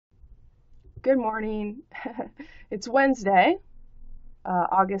Good morning. It's Wednesday,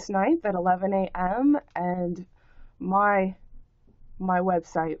 August 9th at 11 a.m. and my my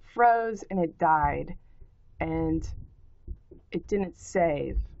website froze and it died and it didn't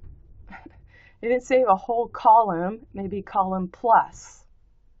save. It didn't save a whole column, maybe column plus.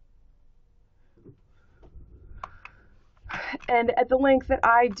 And at the length that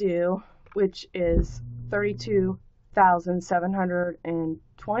I do, which is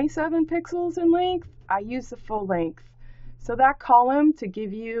 32,727 pixels in length, I use the full length. So that column, to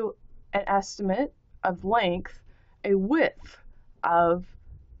give you an estimate of length, a width of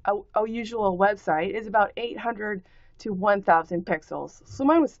a usual website is about 800 to 1,000 pixels. So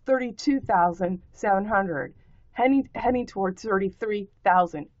mine was 32,700, heading towards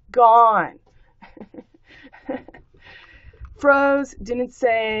 33,000. Gone. Froze, didn't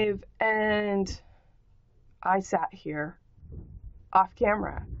save, and I sat here off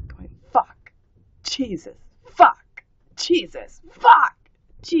camera going, fuck, Jesus, fuck, Jesus, fuck,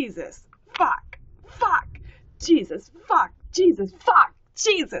 Jesus, fuck, fuck, Jesus, fuck, Jesus, fuck,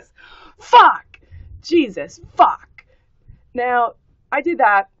 Jesus, fuck, Jesus, fuck. Now, I did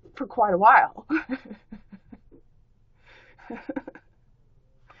that for quite a while.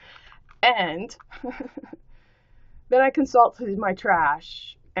 And then I consulted my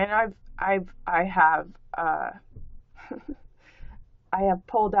trash, and I have I have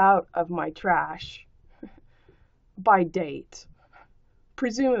pulled out of my trash by date,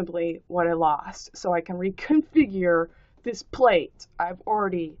 presumably what I lost, so I can reconfigure this plate I've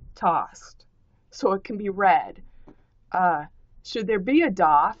already tossed, so it can be read. Should there be a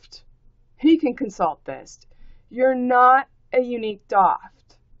DOFT, he can consult this. You're not a unique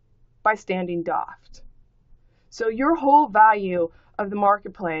DOFT by standing DOFT. So your whole value of the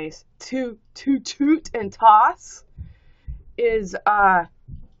marketplace to toot and toss is a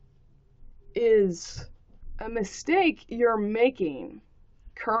mistake you're making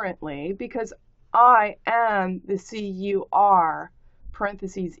currently, because I am the CUR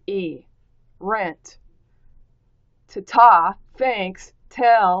parentheses E rent to ta thanks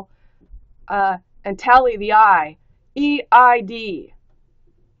tell and tally the I EID.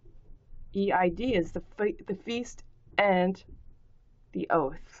 EID is the feast and the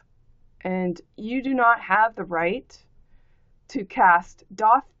oath. And you do not have the right to cast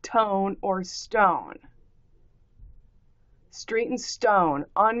doth, tone, or stone, street and stone,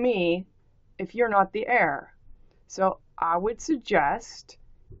 on me if you're not the heir. So I would suggest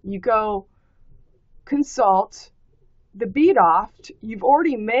you go consult the BDOFT you've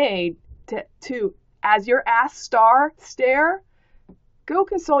already made to as your ass star stare. Go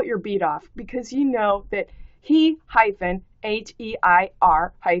consult your BDOF, because you know that he hyphen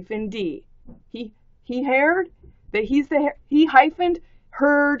HEIR hyphen D. He heard that he hyphened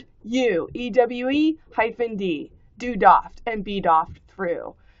heard you EWE hyphen D. Do doft and be doft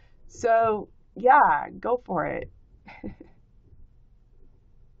through. So yeah, go for it.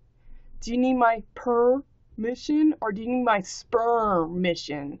 Do you need my permission or do you need my sperm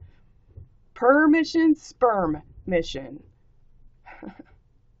mission? Permission, sperm mission.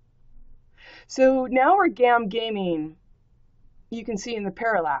 So now we're gaming. You can see in the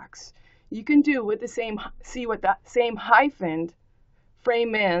parallax. You can do with the same, see what the same hyphened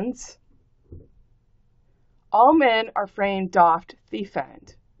frame ends. All men are framed doft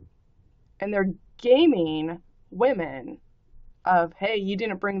thiefend. And they're gaming women of, hey, you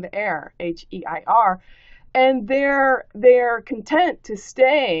didn't bring the heir, HEIR. And they're content to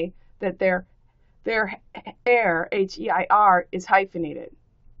stay that their heir, HEIR, is hyphenated.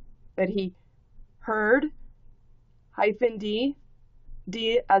 That he heard hyphen D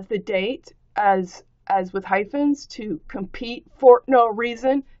as the date, as with hyphens, to compete for no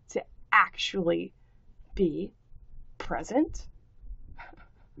reason, to actually be present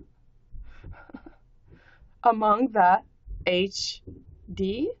among the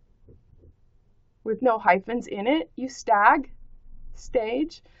HD with no hyphens in it, you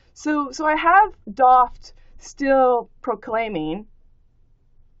stage. So I have DOFT still proclaiming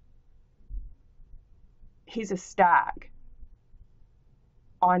he's a stag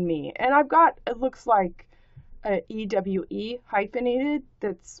on me. And I've got, it looks like a EWE hyphenated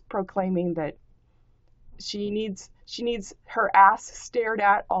that's proclaiming that she needs her ass stared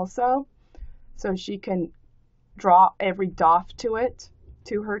at also, so she can draw every doff to it,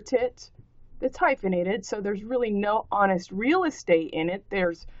 to her tit. It's hyphenated, so there's really no honest real estate in it.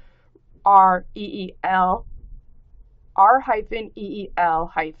 There's REEL, R-EEL-D,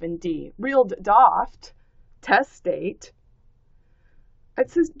 real doft, test state. It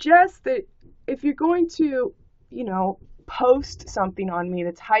suggests that if you're going to, post something on me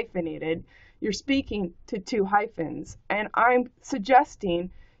that's hyphenated, you're speaking to two hyphens. And I'm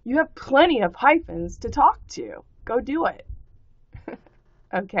suggesting you have plenty of hyphens to talk to. Go do it.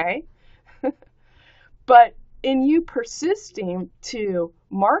 Okay? But in you persisting to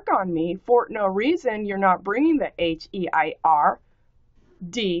mark on me for no reason, you're not bringing the HEIRDEWEAD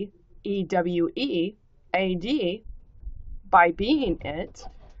by being it.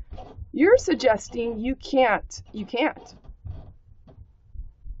 You're suggesting you can't. You can't.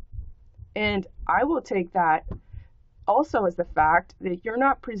 And I will take that also as the fact that you're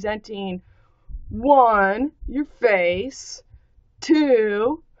not presenting, 1, your face,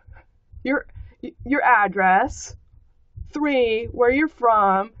 2, your address, 3, where you're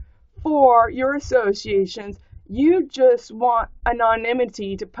from, 4, your associations. You just want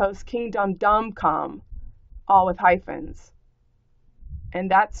anonymity to post kingdom dumb cum, all with hyphens.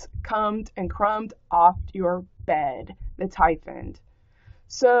 And that's cummed and crumbed off your bed that's hyphened.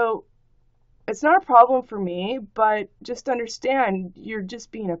 So it's not a problem for me, but just understand you're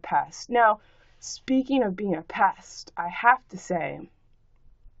just being a pest. Now, speaking of being a pest, I have to say,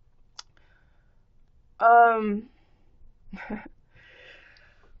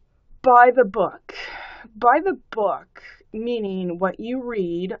 by the book, meaning what you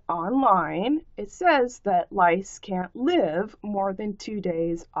read online, it says that lice can't live more than 2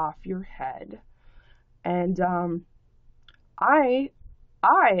 days off your head. And I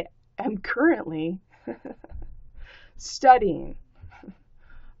am currently studying.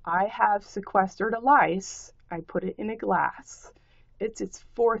 I have sequestered a lice. I put it in a glass. It's its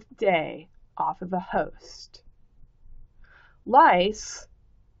 4th day off of a host. Lice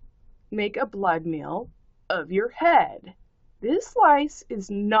make a blood meal of your head. This lice is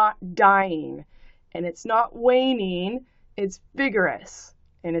not dying, and it's not waning. It's vigorous,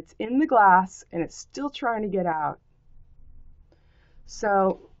 and it's in the glass, and it's still trying to get out.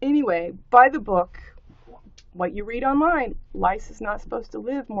 So anyway, by the book, what you read online, lice is not supposed to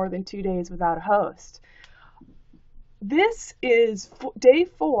live more than 2 days without a host. This is day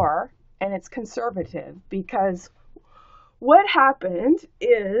 4, and it's conservative, because what happened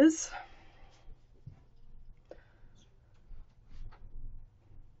is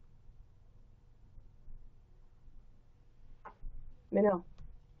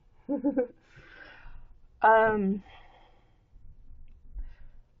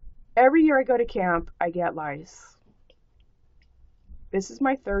every year I go to camp, I get lice. This is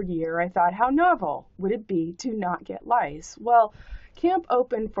my 3rd year. I thought, how novel would it be to not get lice? Well, camp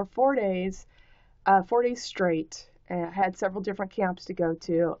opened for 4 days, 4 days straight, and I had several different camps to go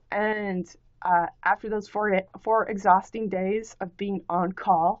to. And after those 4 exhausting days of being on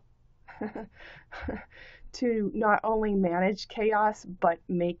call, to not only manage chaos, but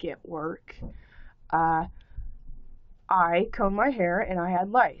make it work, I combed my hair and I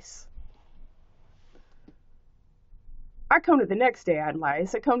had lice. I combed it the next day, I had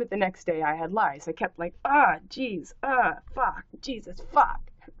lice. I combed it the next day, I had lice. I kept like, geez, fuck, Jesus, fuck.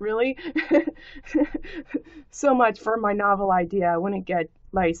 Really? So much for my novel idea. I wouldn't get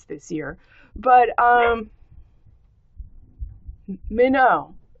lice this year. But,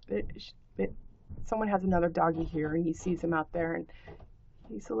 Minnow. Someone has another doggy here, and he sees him out there, and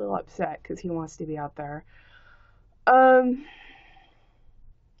he's a little upset because he wants to be out there.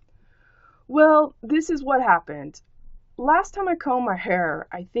 Well, this is what happened. Last time I combed my hair,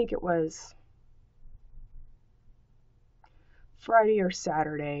 I think it was Friday or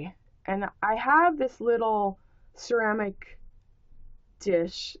Saturday, and I have this little ceramic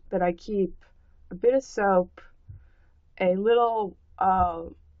dish that I keep a bit of soap, a little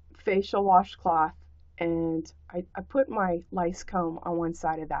facial washcloth, and I put my lice comb on one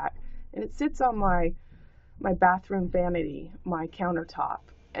side of that, and it sits on my bathroom vanity, my countertop,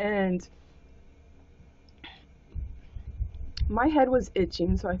 and my head was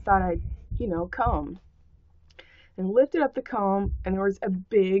itching, so I thought I'd, comb, and lifted up the comb, and there was a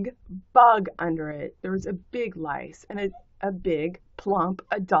big bug under it. There was a big lice, and a big, plump,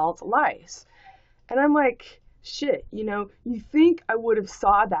 adult lice. And I'm like, shit, you think I would have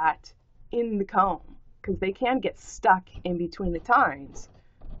saw that in the comb, because they can get stuck in between the tines.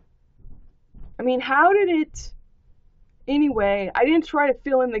 I mean, how did it, anyway, I didn't try to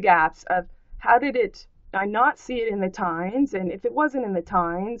fill in the gaps of how did I not see it in the tines, and if it wasn't in the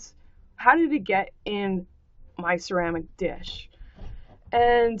tines, how did it get in my ceramic dish?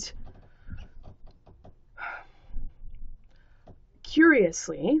 And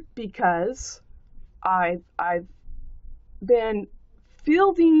curiously, because I've been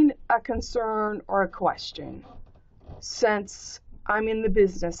fielding a concern or a question since I'm in the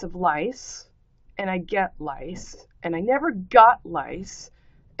business of lice and I get lice, and I never got lice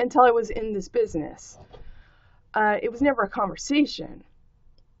until I was in this business. It was never a conversation.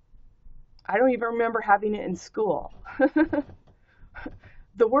 I don't even remember having it in school.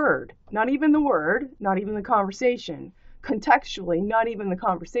 The word, not even the word, not even the conversation. Contextually, not even the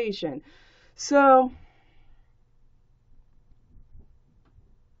conversation. So,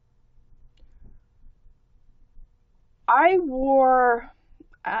 I wore,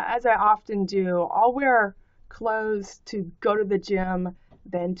 as I often do, I'll wear clothes to go to the gym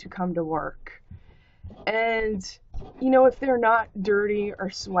than to come to work. And, if they're not dirty or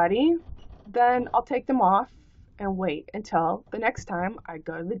sweaty, then I'll take them off and wait until the next time I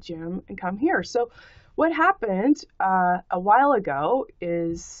go to the gym and come here. So what happened a while ago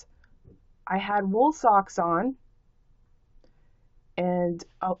is I had wool socks on and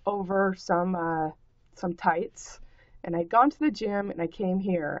over some tights, and I'd gone to the gym and I came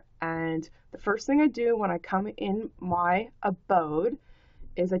here, and the first thing I do when I come in my abode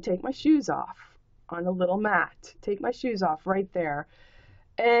is I take my shoes off on a little mat. Take my shoes off right there.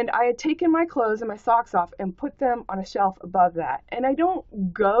 And I had taken my clothes and my socks off and put them on a shelf above that. And I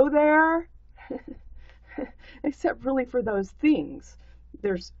don't go there except really for those things.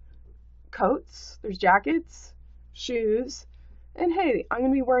 There's coats, there's jackets, shoes, and hey, I'm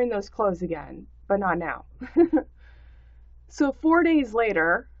going to be wearing those clothes again, but not now. So 4 days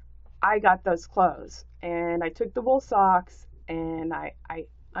later, I got those clothes, and I took the wool socks and I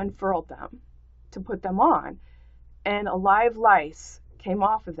unfurled them to put them on, and a live lice came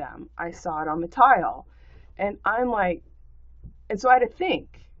off of them. I saw it on the tile, and I'm like, and so I had to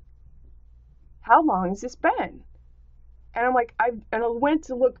think, how long has this been? And I'm like, and I went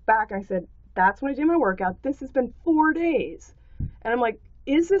to look back, and I said, that's when I did my workout. This has been 4 days. And I'm like,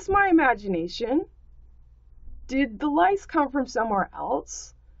 is this my imagination? Did the lice come from somewhere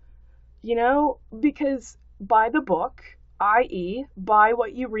else? Because by the book, i.e., by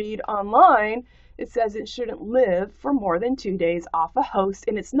what you read online, it says it shouldn't live for more than 2 days off a host,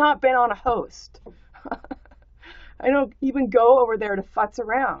 and it's not been on a host. I don't even go over there to futz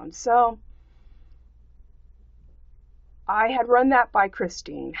around. So I had run that by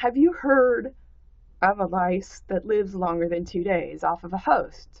Christine. Have you heard of a lice that lives longer than 2 days off of a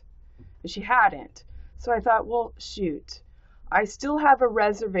host? And she hadn't. So I thought, well, shoot, I still have a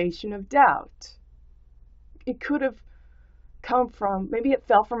reservation of doubt. It could have come from, maybe it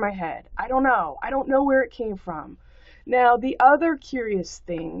fell from my head. I don't know. I don't know where it came from. Now, the other curious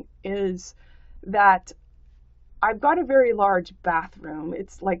thing is that I've got a very large bathroom.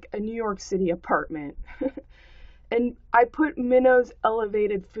 It's like a New York City apartment. And I put Minnow's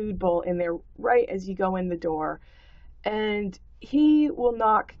elevated food bowl in there right as you go in the door. And he will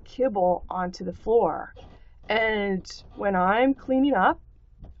knock kibble onto the floor. And when I'm cleaning up,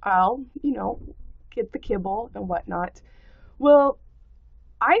 I'll, get the kibble and whatnot. Well,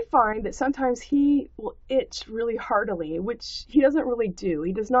 I find that sometimes he will itch really heartily, which he doesn't really do.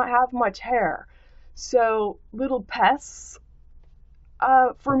 He does not have much hair. So little pests,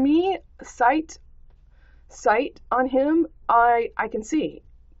 for me, sight on him, I can see.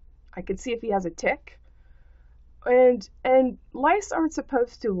 I can see if he has a tick. And lice aren't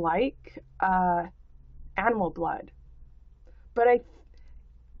supposed to like animal blood. But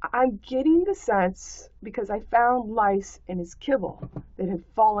I'm getting the sense, because I found lice in his kibble that had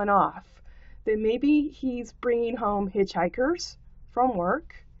fallen off, that maybe he's bringing home hitchhikers from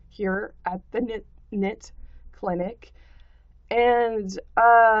work here at the knit clinic. And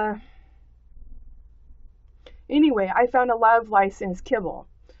anyway, I found a lot of lice in his kibble.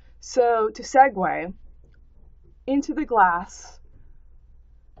 So to segue into the glass,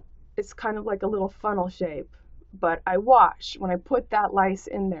 it's kind of like a little funnel shape. But I watched when I put that lice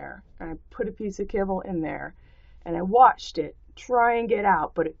in there, and I put a piece of kibble in there, and I watched it try and get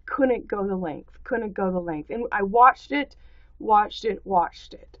out, but it couldn't go the length. And I watched it.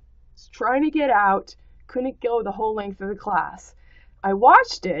 It's trying to get out, couldn't go the whole length of the class. I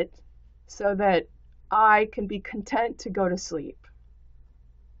watched it so that I can be content to go to sleep.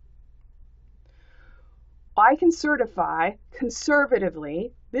 I can certify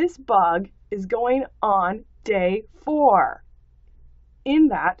conservatively this bug is going on day 4. In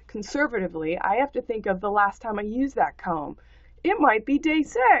that, conservatively, I have to think of the last time I used that comb. It might be day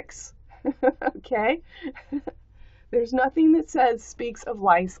 6. Okay? There's nothing that speaks of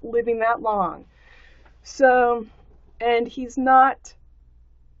lice living that long. So, and isn't that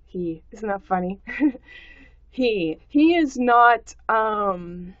funny? he is not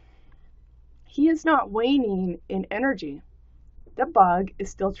waning in energy. The bug is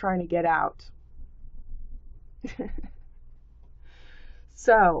still trying to get out.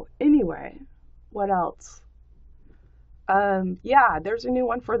 So, anyway, What else? Yeah, there's a new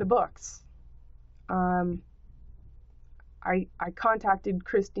one for the books. Um, I contacted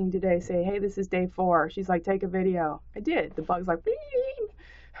Christine today, say, hey, this is day 4. She's like, take a video. I did. The bug's like, beep.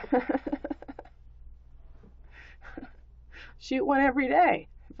 Shoot one every day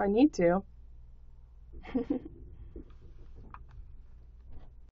if I need to.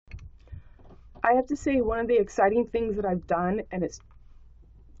 I have to say, one of the exciting things that I've done, and it's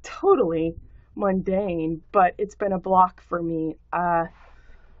totally mundane, but it's been a block for me.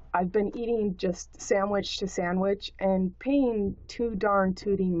 I've been eating just sandwich to sandwich and paying too darn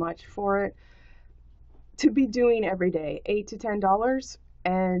tooting much for it to be doing every day, $8 to $10.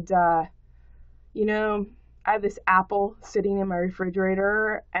 And, you know, I have this apple sitting in my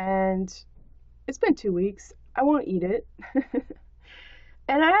refrigerator and it's been 2 weeks. I won't eat it.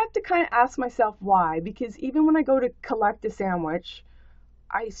 And I have to kind of ask myself why, because even when I go to collect a sandwich,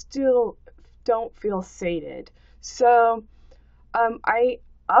 I still don't feel sated. So I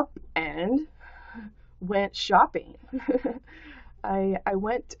up and went shopping. I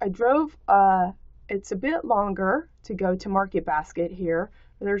drove, it's a bit longer to go to Market Basket here.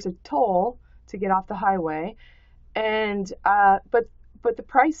 There's a toll to get off the highway. And, but the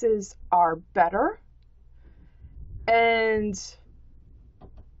prices are better. And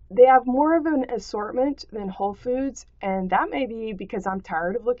they have more of an assortment than Whole Foods, and that may be because I'm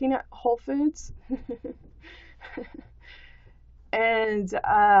tired of looking at Whole Foods. And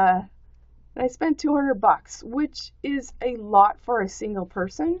I spent $200, which is a lot for a single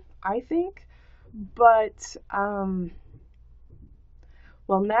person, I think. But well,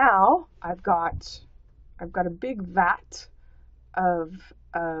 now I've got a big vat of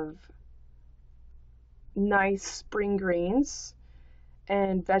nice spring greens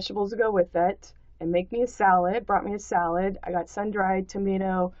and vegetables to go with it, and make me a salad. Brought me a salad. I got sun-dried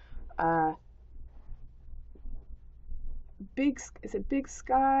tomato. Big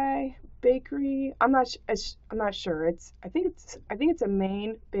Sky Bakery. I'm not sure. I think it's a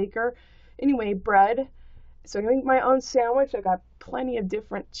Maine baker. Anyway, bread. So I make my own sandwich. I got plenty of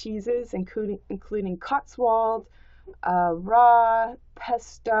different cheeses, including Cotswold, raw,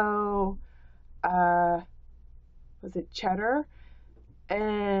 pesto, was it cheddar?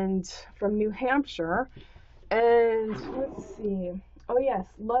 And from New Hampshire. And let's see. Oh yes,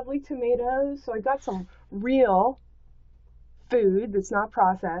 lovely tomatoes. So I got some real food that's not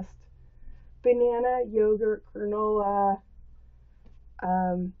processed. Banana, yogurt, granola.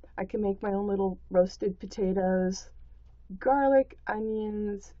 I can make my own little roasted potatoes. Garlic,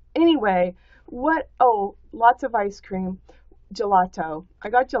 onions. Anyway, lots of ice cream. Gelato. I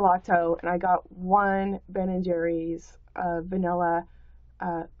got gelato, and I got one Ben & Jerry's vanilla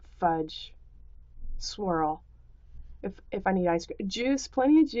fudge swirl if I need ice cream. Juice,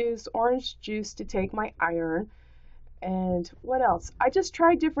 plenty of juice, orange juice to take my iron. And what else? I just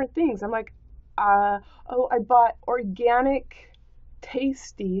tried different things. I'm like, I bought organic,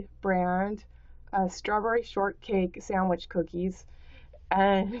 tasty brand strawberry shortcake sandwich cookies.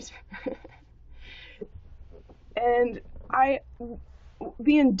 And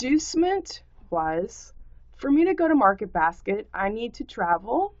the inducement was, for me to go to Market Basket, I need to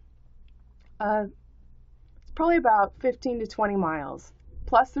travel. It's probably about 15 to 20 miles.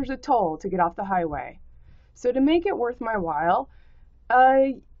 Plus, there's a toll to get off the highway. So to make it worth my while,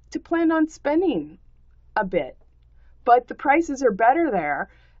 to plan on spending a bit. But the prices are better there,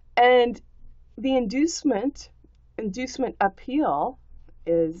 and the inducement appeal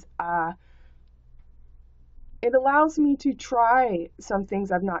is it allows me to try some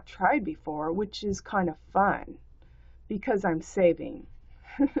things I've not tried before, which is kind of fun because I'm saving.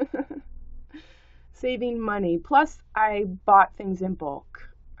 Saving money. Plus, I bought things in bulk.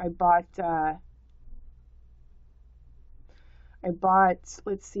 I bought,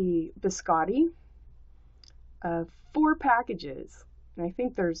 let's see, biscotti, 4 packages. And I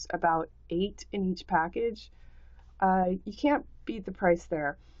think there's about 8 in each package. You can't beat the price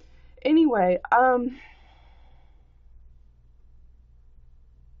there. Anyway,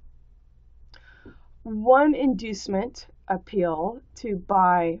 one inducement appeal to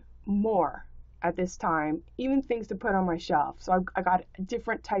buy more at this time, even things to put on my shelf. So I got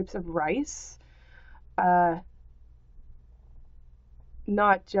different types of rice,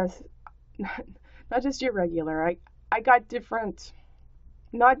 not just your regular. I got different,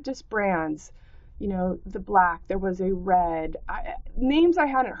 not just brands, the black, there was a red, names I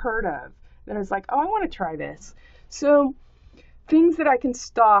hadn't heard of. Then I was like, oh, I want to try this. So things that I can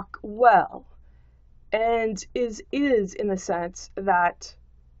stock well, and is in the sense that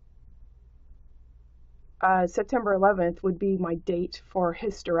September 11th would be my date for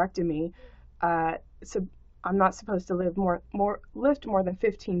hysterectomy. so I'm not supposed to lift more than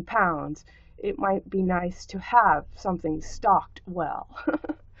 15 pounds. It might be nice to have something stocked well.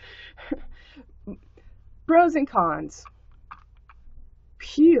 Pros and cons.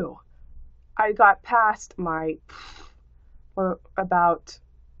 Phew. I got past my about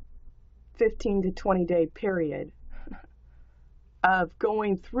 15 to 20 day period of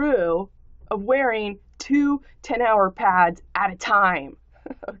going through, of wearing 2 10-hour pads at a time,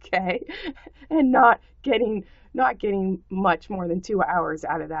 okay, and not getting much more than 2 hours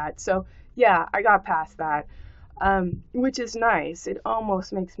out of that. So yeah, I got past that, which is nice. It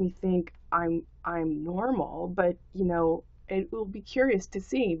almost makes me think I'm normal, but you know, it will be curious to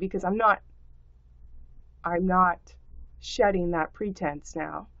see, because I'm not shedding that pretense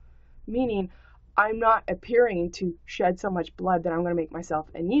now, meaning I'm not appearing to shed so much blood that I'm going to make myself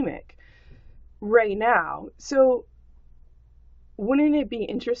anemic right now. So wouldn't it be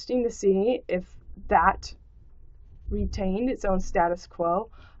interesting to see if that retained its own status quo?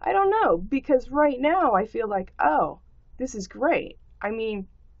 I don't know, because right now I feel like, oh, this is great. I mean,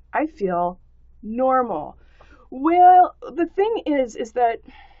 I feel normal. Well, the thing is that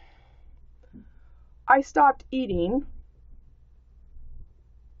I stopped eating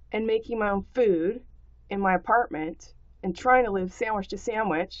and making my own food in my apartment and trying to live sandwich to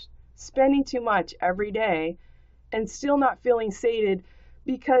sandwich, spending too much every day and still not feeling sated,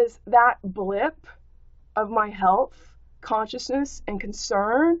 because that blip of my health, consciousness, and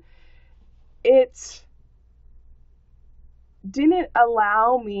concern, it didn't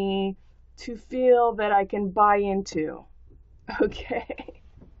allow me to feel that I can buy into, okay,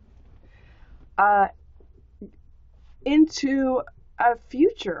 into a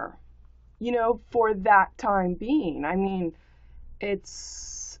future, you know, for that time being. I mean,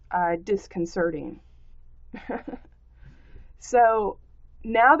 it's disconcerting. So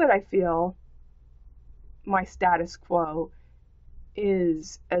now that I feel my status quo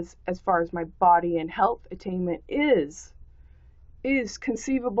is, as far as my body and health attainment is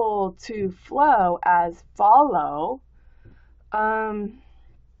conceivable to flow as follow,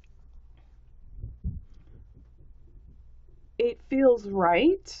 it feels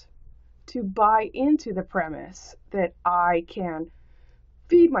right to buy into the premise that I can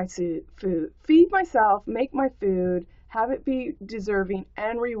feed myself, make my food, have it be deserving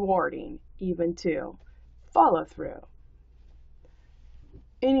and rewarding, even to follow through.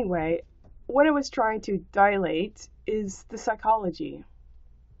 Anyway, what I was trying to dilate is the psychology.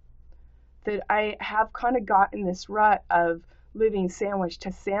 That I have kind of gotten this rut of living sandwich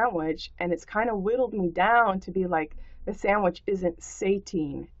to sandwich, and it's kind of whittled me down to be like, the sandwich isn't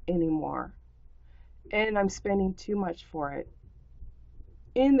sating anymore, and I'm spending too much for it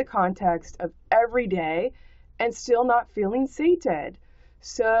in the context of every day and still not feeling sated.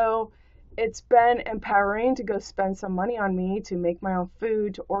 So it's been empowering to go spend some money on me, to make my own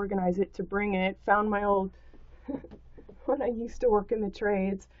food, to organize it, to bring it. Found my old, when I used to work in the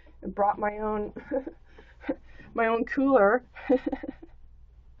trades, and brought my own my own cooler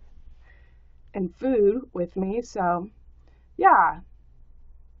and food with me. So yeah,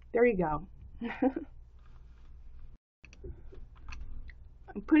 there you go.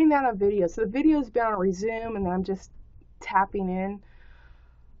 I'm putting that on video. So the video's been on resume, and then I'm just tapping in,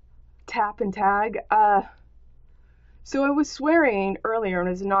 tap and tag. So I was swearing earlier, and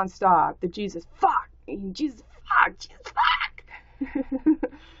it was nonstop, that Jesus fuck, Jesus fuck, Jesus fuck.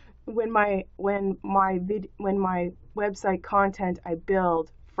 when my website content I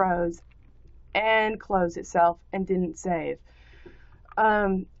build froze and closed itself and didn't save.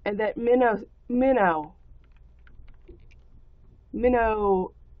 And that Minnow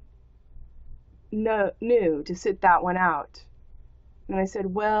knew to sit that one out. And I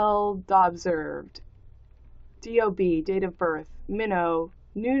said, well observed. DOB, date of birth. Minnow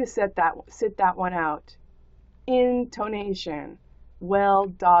knew to sit that one out. Intonation,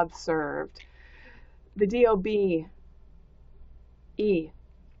 well observed. The DOB,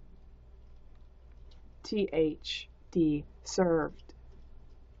 THD, served.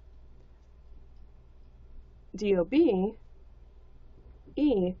 DOB,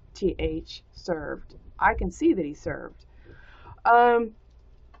 ETH, served. I can see that he served.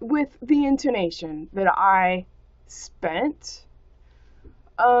 With the intonation that I spent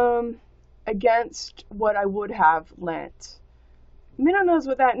against what I would have lent. Minnow knows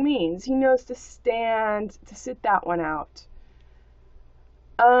what that means. He knows to stand, to sit that one out.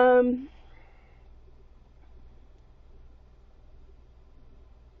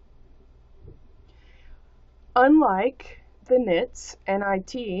 Unlike the NITs,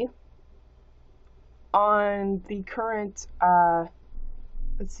 NIT, on the current,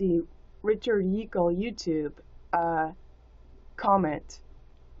 let's see, Richard Yeakel YouTube comment.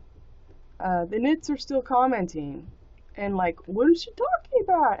 The nits are still commenting. And like, what is she talking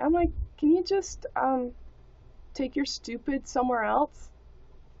about? I'm like, can you just take your stupid somewhere else?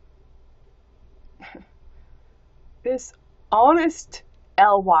 This honest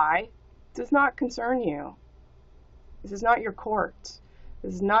ly does not concern you. This is not your court.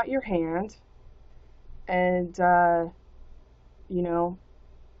 This is not your hand. And, you know,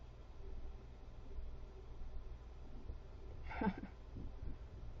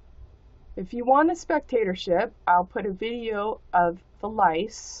 if you want a spectatorship, I'll put a video of the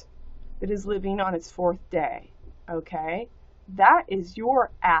lice that is living on its 4th day. Okay? That is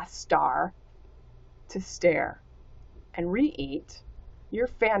your ass star to stare and re-eat your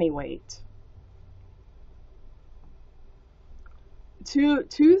fanny weight. To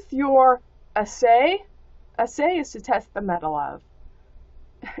tooth your assay is to test the metal of.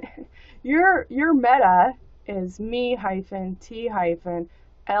 Your meta is me-t-ll-doft.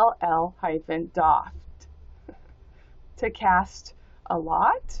 To cast a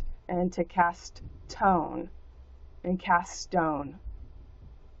lot and to cast tone and cast stone.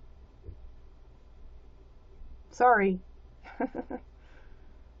 Sorry.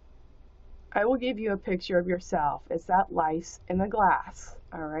 I will give you a picture of yourself. It's that lice in the glass,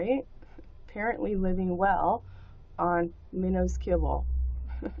 all right? Apparently living well on Minnow's kibble.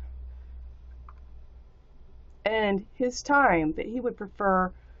 And his time that he would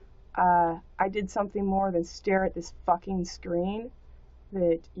prefer I did something more than stare at this fucking screen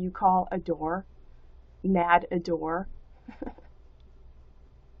that you call a door. Nad a door.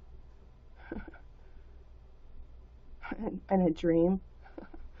 And a dream.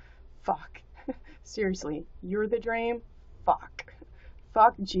 Fuck. Seriously, you're the dream? Fuck.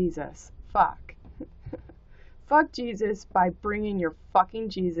 Fuck Jesus. Fuck. Fuck Jesus by bringing your fucking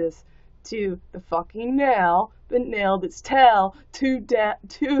Jesus to the fucking nail that nailed its tail to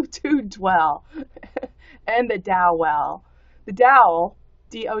dwell. And the dowel. The dowel,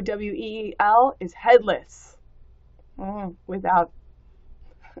 D-O-W-E-E-L, is headless. Without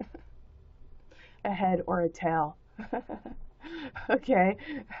a head or a tail. Okay?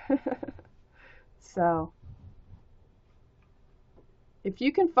 So, if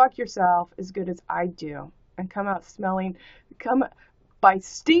you can fuck yourself as good as I do, and come by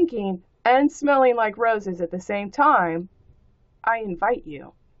stinking and smelling like roses at the same time, I invite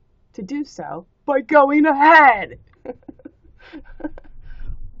you to do so by going ahead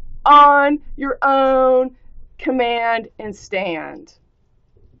on your own command and stand.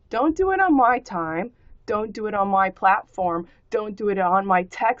 Don't do it on my time. Don't do it on my platform. Don't do it on my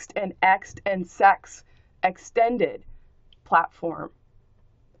text and ext and sex extended platform.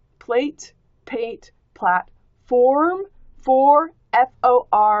 Pate, platform, for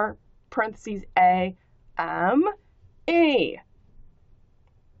F-O-R parentheses A-M-E.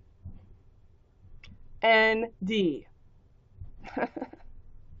 N-D.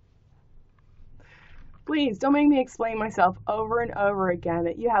 Please, don't make me explain myself over and over again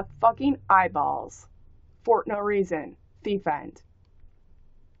that you have fucking eyeballs for no reason. Thief end.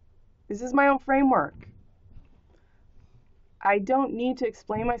 This is my own framework. I don't need to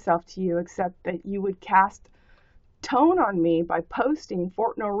explain myself to you except that you would cast tone on me by posting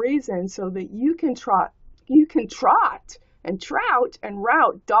for no reason so that you can trot and trout and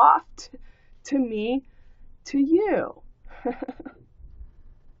route doft to me to you.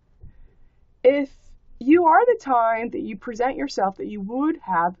 If you are the time that you present yourself that you would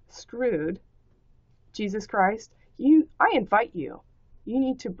have screwed Jesus Christ, I invite you. You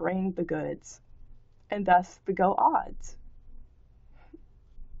need to bring the goods, and thus the go odds.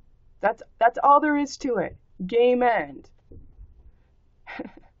 That's all there is to it. Game end.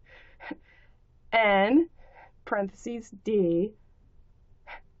 N parentheses D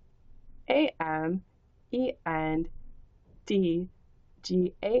A-M-E-N-D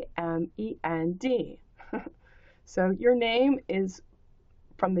G-A-M-E-N-D. So your name is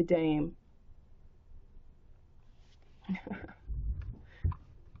from the dame.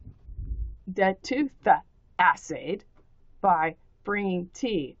 Dead to the acid by bringing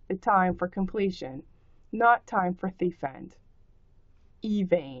T, the time for completion, not time for thief end.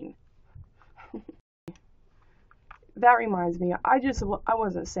 Evane. That reminds me, I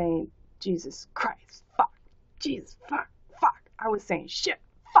wasn't saying Jesus Christ, fuck, Jesus, fuck. I was saying shit,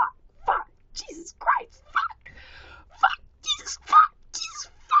 fuck, Jesus Christ, fuck, Jesus, fuck,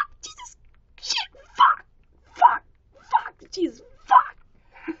 Jesus, shit, fuck, Jesus, fuck.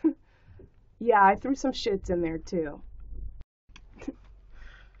 Yeah, I threw some shits in there too.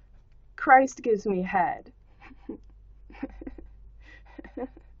 Christ gives me head.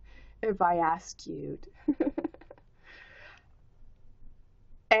 if I asked you?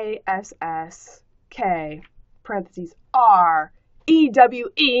 ASSK, parentheses, REWEAD.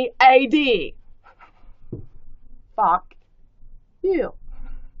 Fuck you.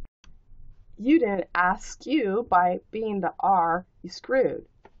 You didn't ask you by being the R, you screwed.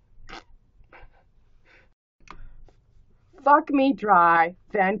 Fuck me dry,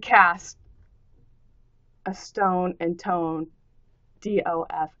 then cast a stone and tone,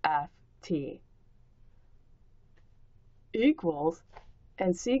 DOFFT. Equals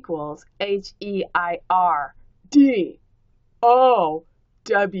and sequels, HEIRDOW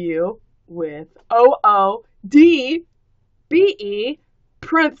with OODBE,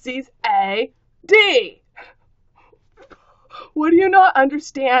 parentheses, AD. What do you not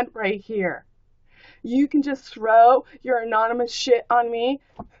understand right here? You can just throw your anonymous shit on me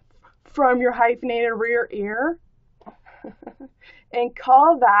from your hyphenated rear ear and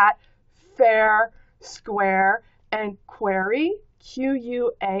call that fair, square, and query,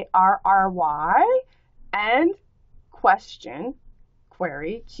 QUARRY, and question,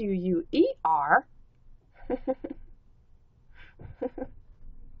 query, QUER.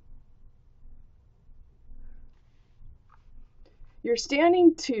 You're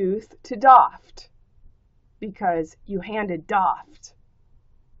standing tooth to doft because you handed doft.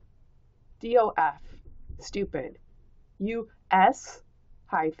 DOF, stupid. US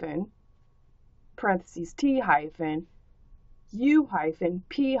hyphen, parentheses T hyphen, U hyphen,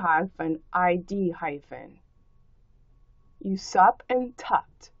 P hyphen, ID hyphen. You sup and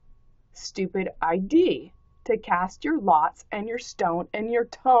tucked, stupid ID, to cast your lots and your stone and your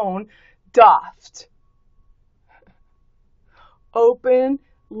tone doft.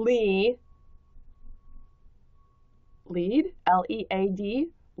 Openly, lead, L-E-A-D,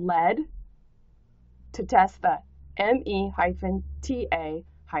 led, to test the M-E hyphen T-A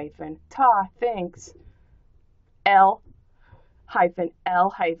hyphen ta, thanks, L hyphen L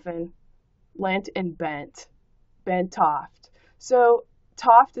hyphen, lent and bent toft. So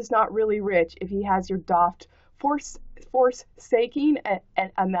Toft is not really rich if he has your doft forsaking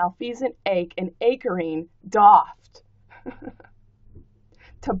a malfeasant ache and acring doft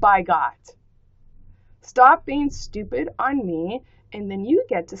to buy got. Stop being stupid on me, and then you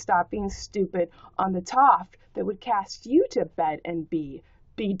get to stop being stupid on the toft that would cast you to bed and be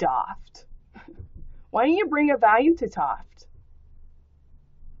doffed. Why don't you bring a value to toft?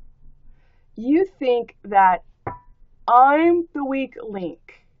 You think that I'm the weak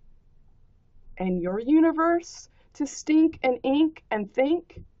link in your universe to stink and ink and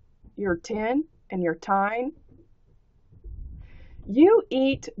think you're tin and you're tine. You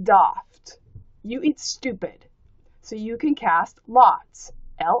eat doft. You eat stupid. So you can cast lots,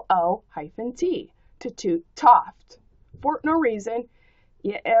 L-O-T, to toot toft. For no reason.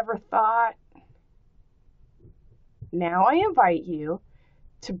 You ever thought? Now I invite you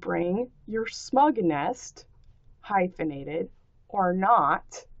to bring your smugness, hyphenated or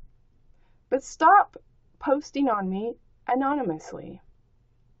not, but stop posting on me anonymously.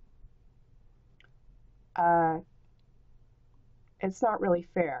 It's not really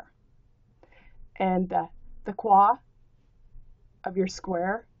fair. And the qua of your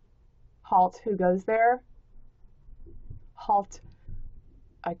square, halt, who goes there? Halt,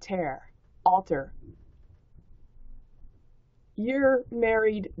 a tear, alter. You're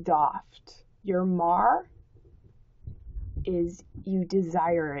married doft. Your mar is you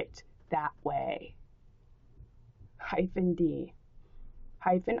desire it that way. Hyphen D,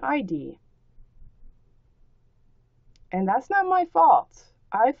 hyphen ID. And that's not my fault.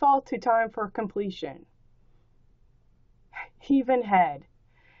 I fall to time for completion. Even head.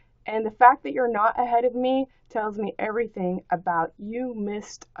 And the fact that you're not ahead of me tells me everything about you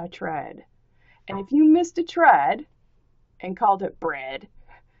missed a tread. And if you missed a tread and called it bread,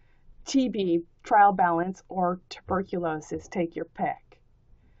 TB, trial balance, or tuberculosis, take your pick.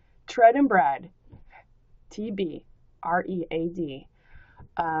 Tread and bread, TB, READ.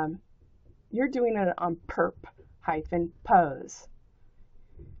 You're doing it on perp-pose.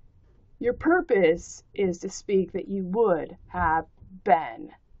 Your purpose is to speak that you would have been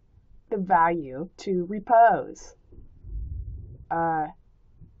the value to repose.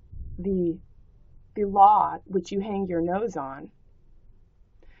 The law which you hang your nose on.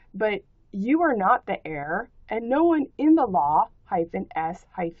 But you are not the heir, and no one in the law, hyphen S,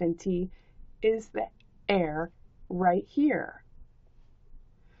 hyphen T, is the heir right here.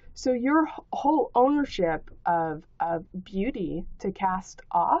 So your whole ownership of beauty to cast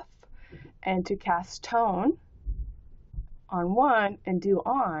off and to cast tone on one and do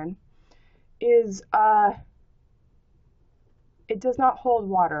on is, it does not hold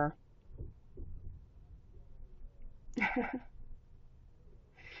water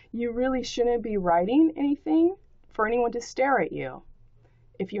You really shouldn't be writing anything for anyone to stare at you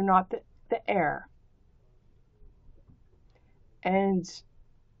if you're not the heir. And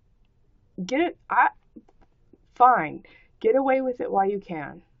get it, fine, get away with it while you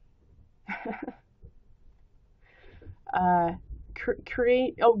can.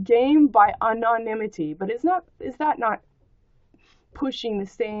 Create game by anonymity, but is that not pushing the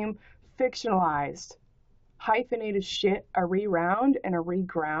same fictionalized hyphenated shit a re-round and a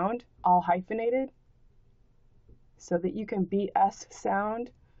re-ground, all hyphenated, so that you can BS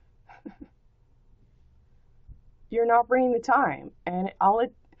sound? You're not bringing the time, and all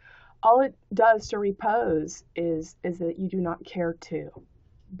it does to repose is that you do not care to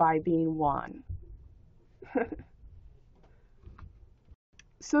by being one.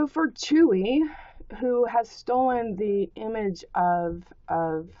 So for Chewy, who has stolen the image of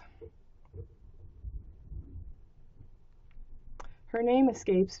her name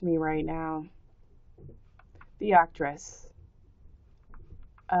escapes me right now, the actress,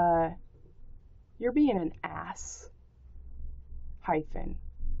 you're being an ass, hyphen.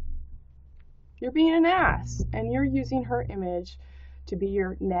 You're being an ass, and you're using her image to be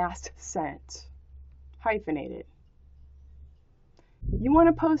your nast scent, hyphenated. You want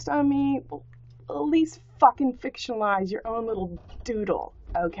to post on me? Well, at least fucking fictionalize your own little doodle,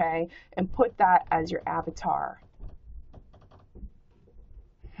 okay? And put that as your avatar.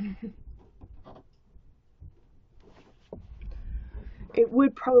 It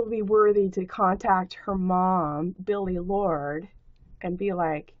would probably be worthy to contact her mom, Billy Lord, and be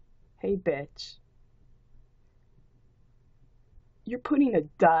like, hey, bitch, you're putting a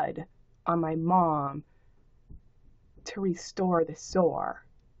dud on my mom to restore the sore,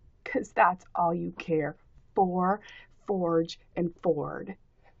 'cause that's all you care for, forge, and ford.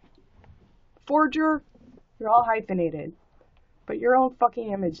 Forger, you're all hyphenated, but your own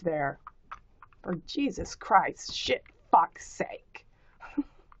fucking image there. For Jesus Christ, shit, fuck's sake.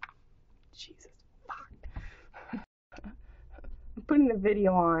 Jesus, fuck. I'm putting the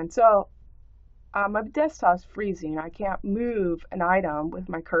video on. So, my desktop's freezing. I can't move an item with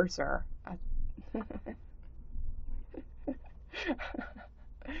my cursor.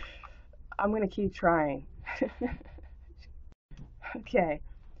 I'm going to keep trying. Okay.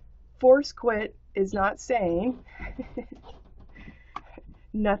 Force quit is not saying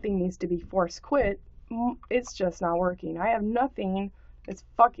nothing needs to be force quit. It's just not working. I have nothing that's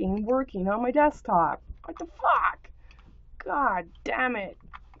fucking working on my desktop. What the fuck? God damn it.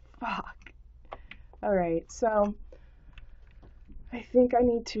 Fuck. Alright, so I think I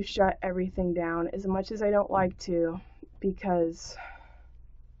need to shut everything down, as much as I don't like to, because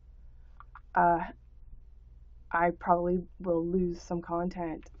I probably will lose some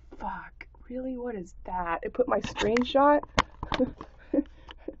content. Fuck. Really? What is that? I put my screenshot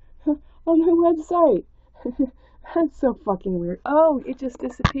on my website. That's so fucking weird. Oh, it just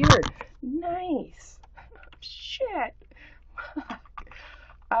disappeared. Nice. Shit.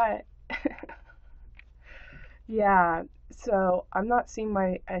 Yeah, so I've not seen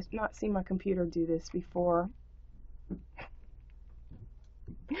my computer do this before.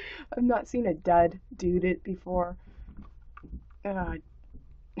 I've not seen a dud do it before.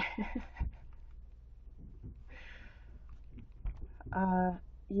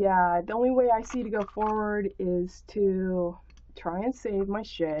 Yeah, the only way I see to go forward is to try and save my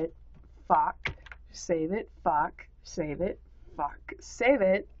shit. Fuck. Save it. Fuck. Save it. Fuck. Save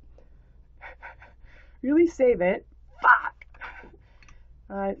it. Really save it. Fuck.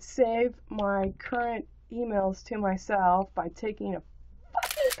 Save my current emails to myself by taking a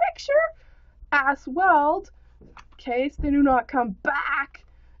fucking picture as well, in case they do not come back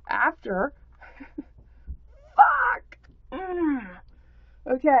after. Fuck.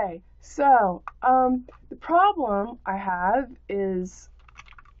 Okay, so the problem I have is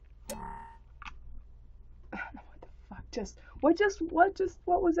what the fuck?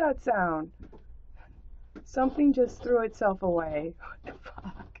 What was that sound? Something just threw itself away. What the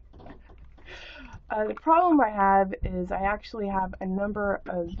fuck? The problem I have is I actually have a number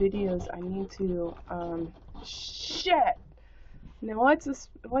of videos I need to shit. Now what's this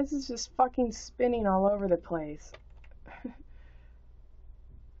just fucking spinning all over the place?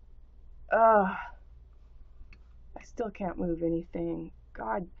 Ugh. I still can't move anything.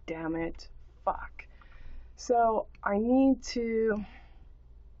 God damn it. Fuck. So I need to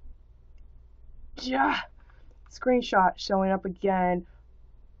screenshot showing up again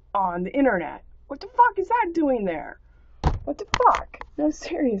on the internet. What the fuck is that doing there? What the fuck? No,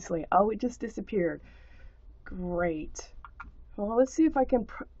 seriously. Oh, it just disappeared. Great. Well, let's see if I can.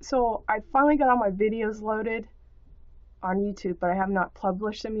 So I finally got all my videos loaded. on YouTube, but I have not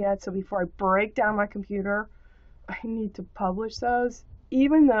published them yet. So before I break down my computer, I need to publish those,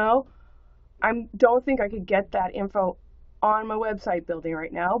 even though I don't think I could get that info on my website building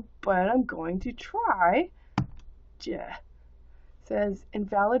right now, but I'm going to try. Yeah. Says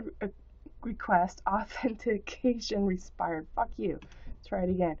invalid request authentication expired. Fuck you. Let's try it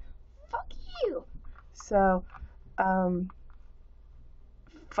again. Fuck you. So,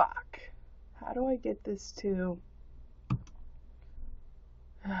 fuck. How do I get this to?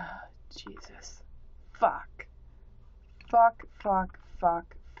 Jesus. Fuck. Fuck, fuck,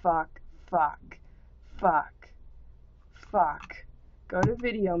 fuck, fuck, fuck, fuck, fuck. Go to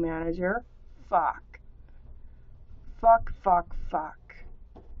Video Manager. Fuck. Fuck, fuck, fuck.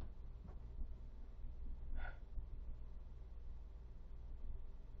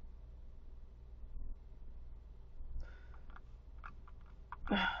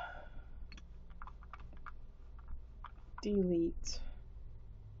 Delete.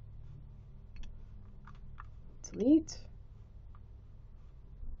 Delete.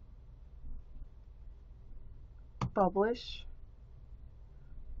 Publish.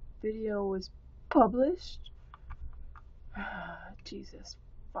 Video was published. Jesus,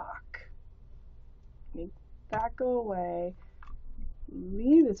 fuck. Make that go away.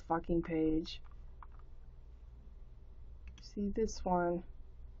 Leave this fucking page. See this one.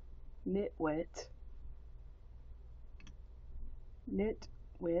 Nitwit.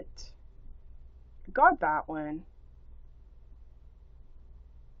 Nitwit. Got that one.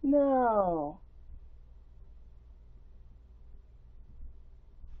 No.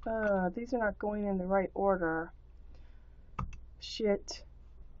 These are not going in the right order. Shit.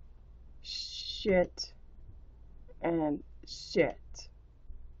 Shit. And shit.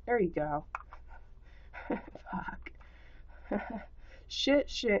 There you go. Fuck. Shit,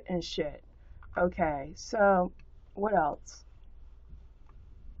 shit, and shit. Okay, so what else?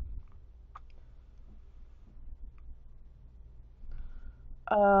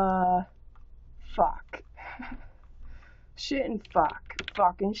 Fuck. Shit and fuck.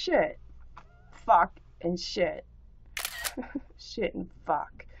 Fuck and shit. Fuck and shit. Shit and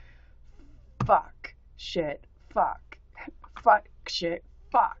fuck. Fuck. Shit. Fuck. Fuck. Shit.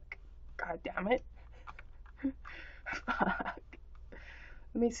 Fuck. God damn it. Fuck.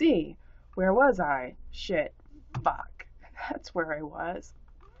 Let me see. Where was I? Shit. Fuck. That's where I was.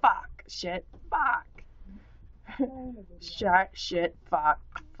 Fuck. Shit. Fuck. Shit. Shit. Fuck.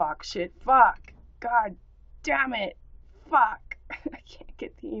 Fuck. Shit. Fuck. God damn it. Fuck. I can't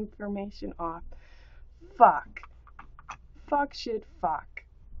get the information off. Fuck. Fuck. Shit. Fuck.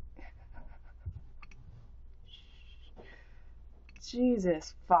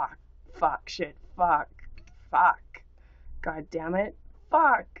 Jesus. Fuck. Fuck. Shit. Fuck. Fuck. God damn it.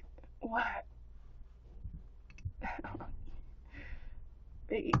 Fuck. What?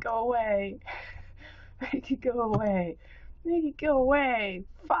 Make it go away. Make it go away. Make it go away.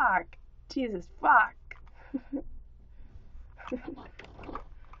 Fuck. Jesus. Fuck.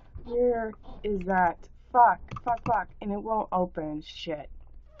 Where is that? Fuck. Fuck. Fuck. And it won't open. Shit.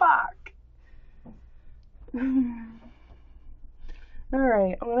 Fuck.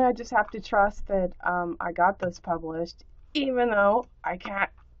 Alright. I'm gonna just have to trust that I got this published, even though I can't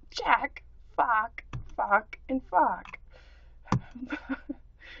check. Fuck. Fuck. And fuck.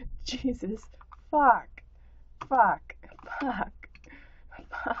 Jesus. Fuck. Fuck. Fuck.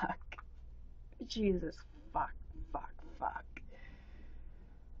 Fuck. Jesus. Fuck. Fuck. Fuck.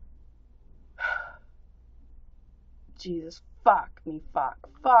 Jesus. Fuck me. Fuck.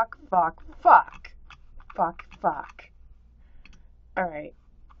 Fuck. Fuck. Fuck. Fuck. Fuck. Alright.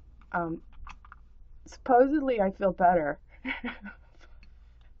 Supposedly I feel better.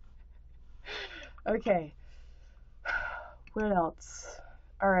 Okay. What else?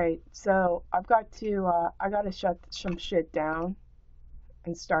 Alright, so I gotta shut some shit down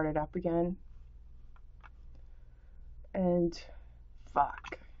and start it up again. And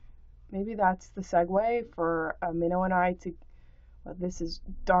fuck. Maybe that's the segue for Minnow and I to, well, this is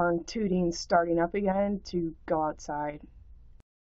darn tooting starting up again, to go outside.